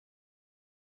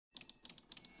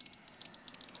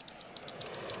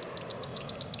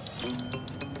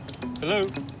Hello?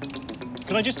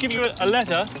 Can I just give you a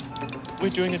letter? We're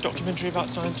doing a documentary about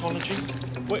Scientology.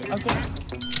 Wait, I've got...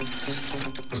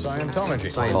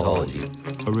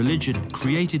 Scientology. A religion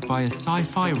created by a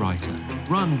sci-fi writer,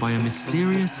 run by a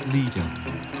mysterious leader,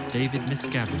 David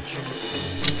Miscavige.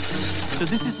 So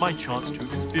this is my chance to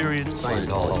experience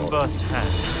Scientology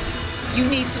firsthand. You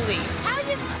need to leave. How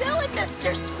you doing,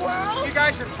 Mr. Squirrel? You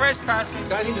guys are trespassing.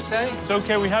 Got anything to say? It's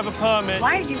okay, we have a permit.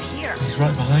 Why are you here? He's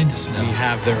right behind us now. We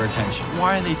have their attention.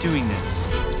 Why are they doing this?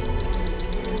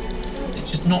 It's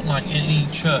just not like any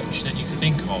church that you could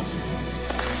think of.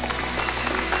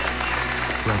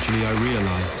 Gradually, I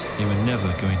realized they were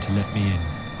never going to let me in.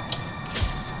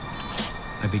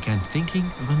 I began thinking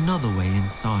of another way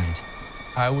inside.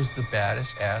 I was the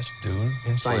baddest ass dude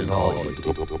in Scientology.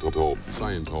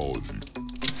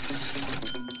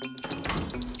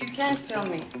 You can't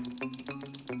film me.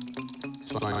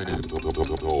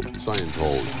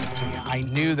 Scientology. I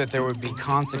knew that there would be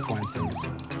consequences.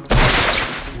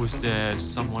 Was there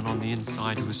someone on the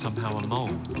inside who was somehow a mole?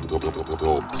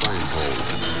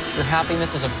 Scientology. Your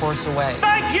happiness is a course away.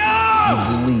 Thank you! You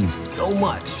believe so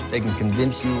much, they can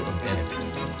convince you of anything.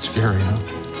 Scary, huh?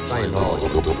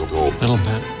 Scientology. Little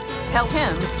bit. Tell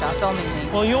him to stop filming me.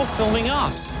 Well, you're filming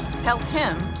us. Tell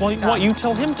him to Well, stop. what, you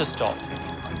tell him to stop.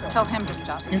 Tell him to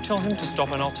stop. You tell him to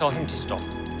stop and I'll tell him to stop.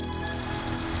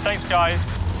 Thanks, guys.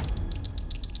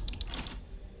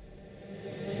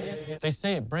 They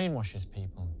say it brainwashes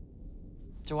people.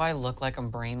 Do I look like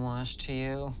I'm brainwashed to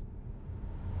you?